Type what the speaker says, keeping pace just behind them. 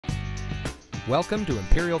Welcome to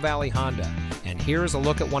Imperial Valley Honda, and here's a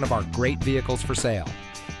look at one of our great vehicles for sale.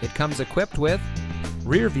 It comes equipped with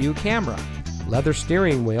rear view camera, leather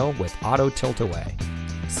steering wheel with auto tilt-away,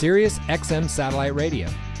 Sirius XM satellite radio,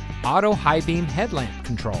 auto high beam headlamp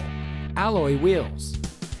control, alloy wheels,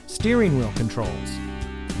 steering wheel controls,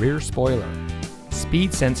 rear spoiler,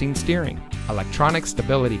 speed sensing steering, electronic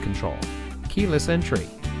stability control, keyless entry,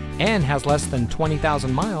 and has less than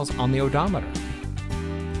 20,000 miles on the odometer.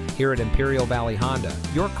 Here at Imperial Valley Honda,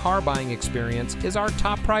 your car buying experience is our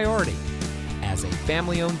top priority. As a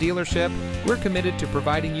family-owned dealership, we're committed to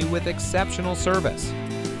providing you with exceptional service.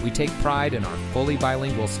 We take pride in our fully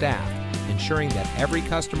bilingual staff, ensuring that every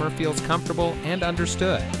customer feels comfortable and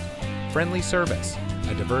understood. Friendly service,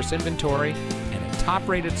 a diverse inventory, and a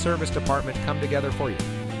top-rated service department come together for you.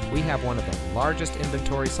 We have one of the largest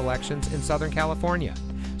inventory selections in Southern California.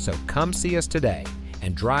 So come see us today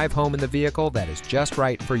and drive home in the vehicle that is just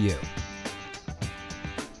right for you.